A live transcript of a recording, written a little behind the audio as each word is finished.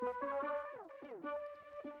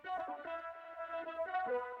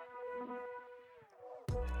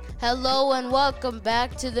Hello and welcome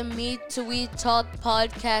back to the Meet to We Talk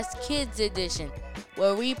Podcast Kids Edition,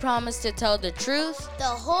 where we promise to tell the truth, the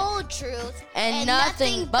whole truth, and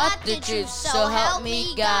nothing but the truth, so help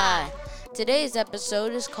me God. Today's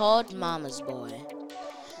episode is called Mama's Boy.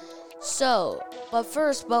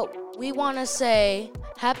 But we want to say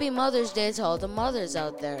Happy Mother's Day to all the mothers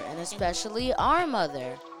out there, and especially our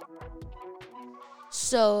mother.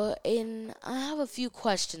 So, I have a few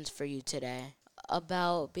questions for you today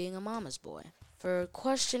about being a mama's boy. For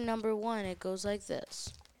question number 1, it goes like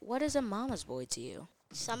this. What is a mama's boy to you?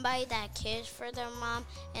 Somebody that cares for their mom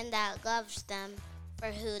and that loves them for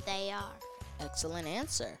who they are. Excellent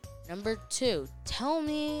answer. Number 2, tell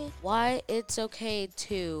me why it's okay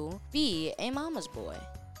to be a mama's boy.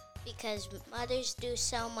 Because mothers do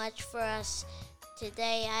so much for us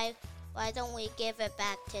today, why don't we give it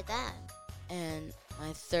back to them? And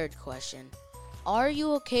my third question, are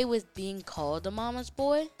you okay with being called a mama's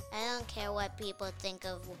boy? I don't care what people think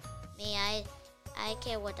of me. I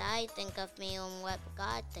care what I think of me and what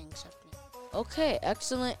God thinks of me. Okay,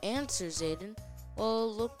 excellent answers, Aiden.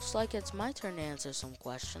 Well, looks like it's my turn to answer some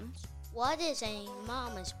questions. What is a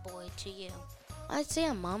mama's boy to you? I'd say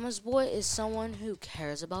a mama's boy is someone who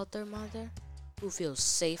cares about their mother, who feels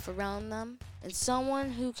safe around them, and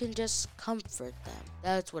someone who can just comfort them.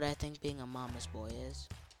 That's what I think being a mama's boy is.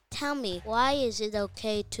 Tell me, why is it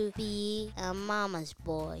okay to be a mama's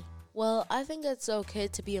boy? Well, I think it's okay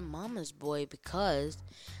to be a mama's boy because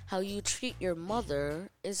how you treat your mother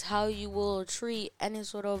is how you will treat any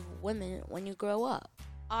sort of women when you grow up.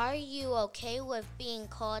 Are you okay with being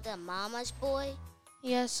called a mama's boy?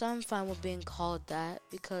 Yes, I'm fine with being called that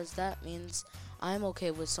because that means I'm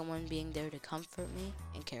okay with someone being there to comfort me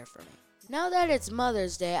and care for me. Now that it's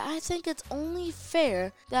Mother's Day, I think it's only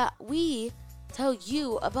fair that we tell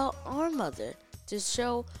you about our mother to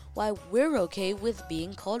show why we're okay with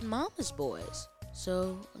being called mama's boys.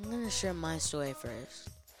 So I'm going to share my story first.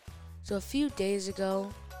 So a few days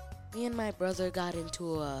ago, me and my brother got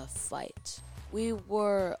into a fight. We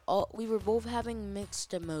were both having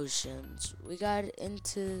mixed emotions.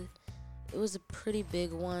 It was a pretty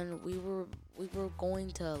big one. We were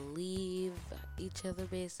going to leave each other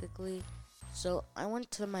basically. So I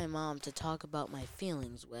went to my mom to talk about my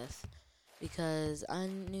feelings with, because I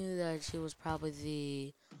knew that she was probably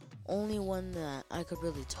the only one that I could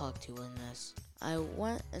really talk to in this. I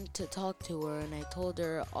went in to talk to her and I told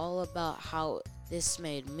her all about how this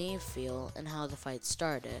made me feel and how the fight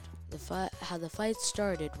started. How the fight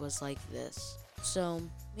started was like this. So,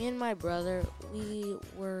 me and my brother, we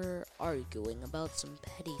were arguing about some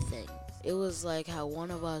petty things. It was like how one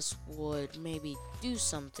of us would maybe do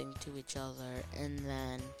something to each other and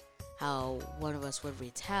then how one of us would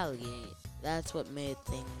retaliate. That's what made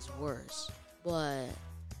things worse. But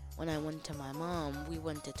when I went to my mom, we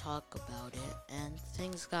went to talk about it and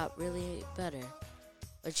things got really better.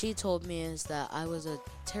 What she told me is that I was a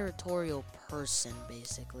territorial person,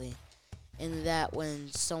 basically, and that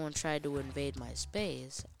when someone tried to invade my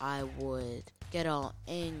space, I would get all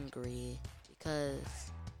angry because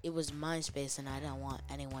it was my space and I didn't want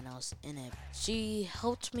anyone else in it. She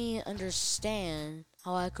helped me understand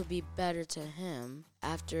how I could be better to him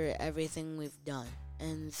after everything we've done.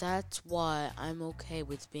 And that's why I'm okay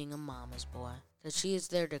with being a mama's boy. Because she is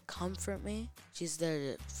there to comfort me. She's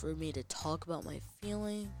there for me to talk about my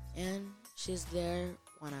feelings. And she's there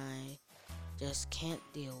when I just can't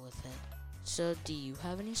deal with it. So do you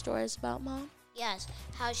have any stories about Mom? Yes,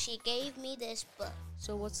 how she gave me this book.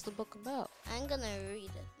 So what's the book about? I'm gonna read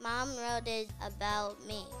it. Mom wrote it about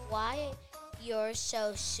me. Why You're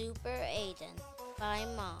So Super, Aiden, by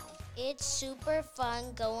Mom. It's super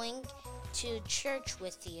fun going to church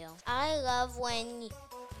with you. I love when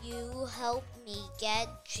you help me get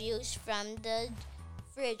juice from the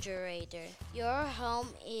refrigerator. Your home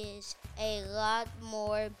is a lot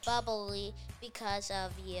more bubbly because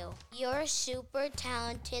of you. You're super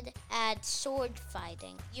talented at sword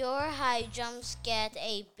fighting. Your high jumps get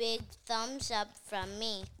a big thumbs up from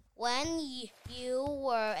me. When you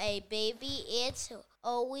were a baby, it's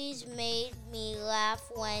always made me laugh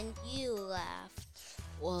when you laughed.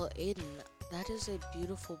 Well, Aiden, that is a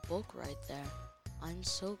beautiful book right there. I'm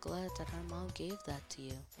so glad that our mom gave that to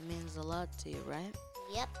you. It means a lot to you, right?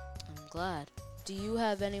 Yep. I'm glad. Do you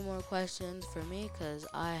have any more questions for me? Because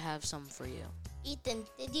I have some for you. Ethan,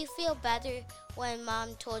 did you feel better when Mom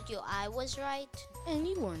told you I was right? And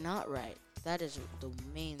you were not right. That is the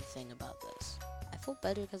main thing about this. I feel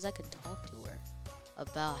better because I could talk to her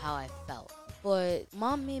about how I felt. But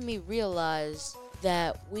Mom made me realize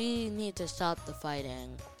that we need to stop the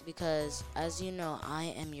fighting because, as you know,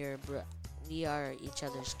 I am we are each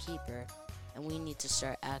other's keeper. and we need to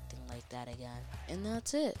start acting like that again. And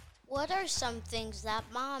that's it. What are some things that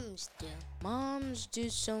moms do? Moms do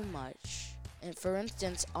so much. And for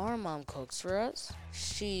instance, our mom cooks for us.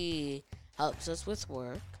 She helps us with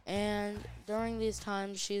work. And during these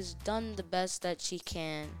times, she's done the best that she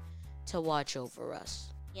can to watch over us.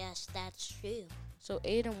 Yes, that's true. So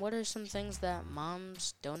Aiden, what are some things that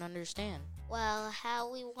moms don't understand? Well,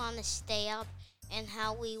 how we want to stay up and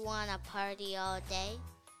how we want to party all day.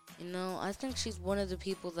 I think she's one of the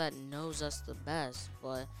people that knows us the best,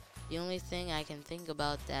 but the only thing I can think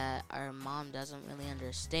about that our mom doesn't really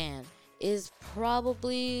understand is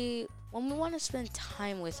probably when we want to spend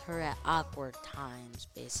time with her at awkward times,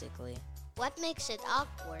 basically. What makes it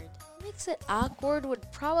awkward? What makes it awkward would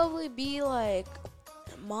probably be like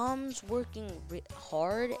mom's working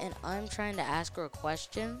hard and I'm trying to ask her a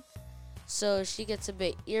question. So she gets a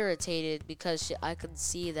bit irritated because I could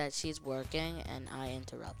see that she's working and I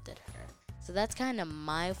interrupted her. So that's kind of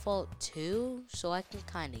my fault too, so I can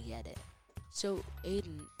kind of get it. So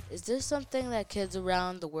Aiden, is this something that kids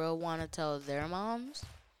around the world want to tell their moms?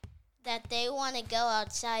 That they want to go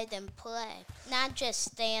outside and play, not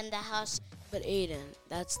just stay in the house. But Aiden,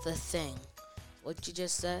 that's the thing. What you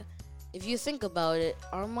just said, if you think about it,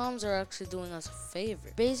 our moms are actually doing us a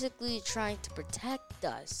favor. Basically trying to protect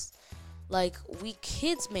us. Like, we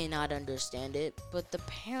kids may not understand it, but the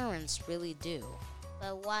parents really do.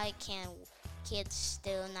 But why can't kids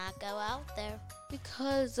still not go out there?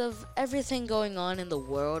 Because of everything going on in the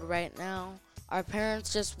world right now, our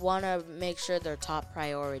parents just want to make sure their top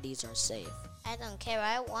priorities are safe. I don't care.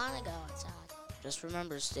 I want to go outside. Just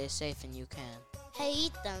remember, stay safe and you can. Hey,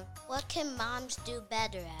 Ethan, what can moms do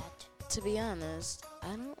better at? To be honest,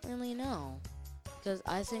 I don't really know. Because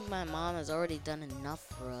I think my mom has already done enough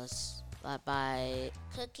for us. By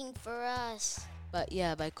cooking for us.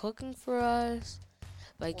 By cooking for us,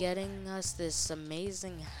 by getting us this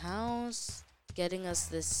amazing house, getting us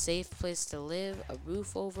this safe place to live, a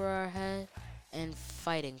roof over our head, and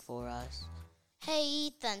fighting for us. Hey,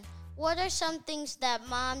 Ethan, what are some things that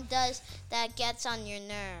mom does that gets on your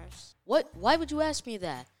nerves? What? Why would you ask me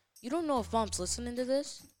that? You don't know if mom's listening to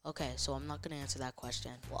this? Okay, so I'm not going to answer that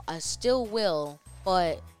question. Well, I still will,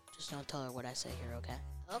 but just don't tell her what I say here, okay?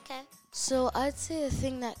 Okay. So I'd say the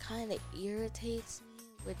thing that kind of irritates me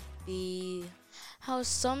would be how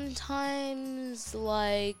sometimes,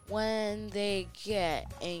 like, when they get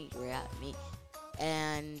angry at me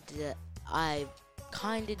and I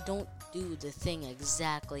kind of don't do the thing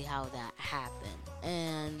exactly how that happened,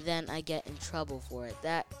 and then I get in trouble for it.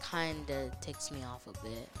 That kind of takes me off a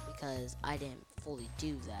bit because I didn't fully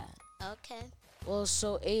do that. Okay. Well,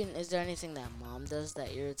 so Aiden, is there anything that mom does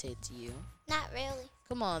that irritates you? Not really.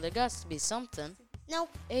 Come on, there got to be something. Nope.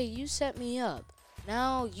 Hey, you set me up.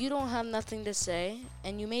 Now you don't have nothing to say,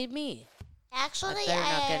 and you made me. Actually, I better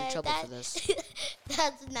not get in trouble for this.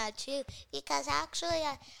 That's not true. Because actually,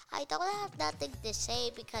 I don't have nothing to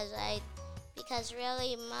say because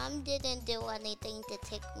really, mom didn't do anything to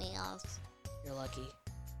tick me off. You're lucky.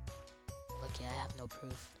 Lucky I have no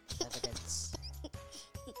proof, evidence.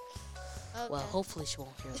 Okay. Well, hopefully she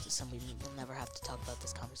won't hear this and we'll never have to talk about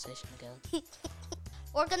this conversation again.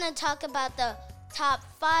 We're going to talk about the top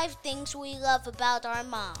 5 things we love about our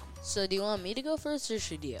mom. So do you want me to go first or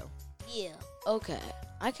should you? Yeah. Okay,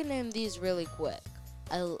 I can name these really quick.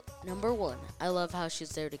 Number 1, I love how she's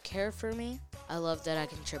there to care for me. I love that I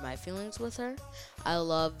can share my feelings with her. I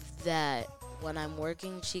love that when I'm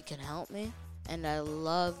working, she can help me. And I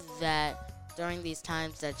love that during these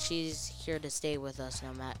times that she's here to stay with us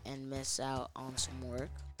and miss out on some work.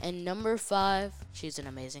 And number 5, she's an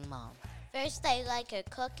amazing mom. First, I like her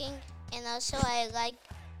cooking, and also I like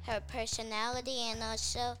her personality, and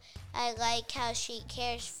also I like how she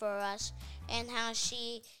cares for us and how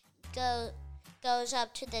she goes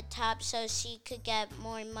up to the top so she could get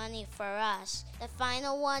more money for us. The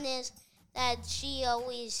final one is that she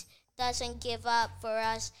always doesn't give up for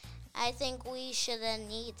us. I think we shouldn't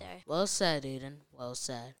either. Well said, Aiden. Well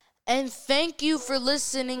said. And thank you for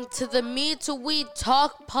listening to the Me to We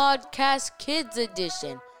Talk Podcast Kids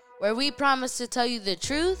Edition, where we promise to tell you the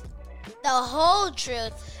truth, the whole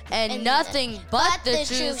truth, and nothing but the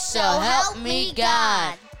truth, so help me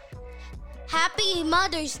God. Happy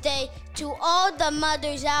Mother's Day to all the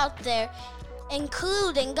mothers out there,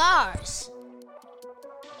 including ours.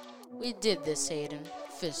 We did this, Aiden.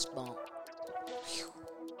 Fist bump.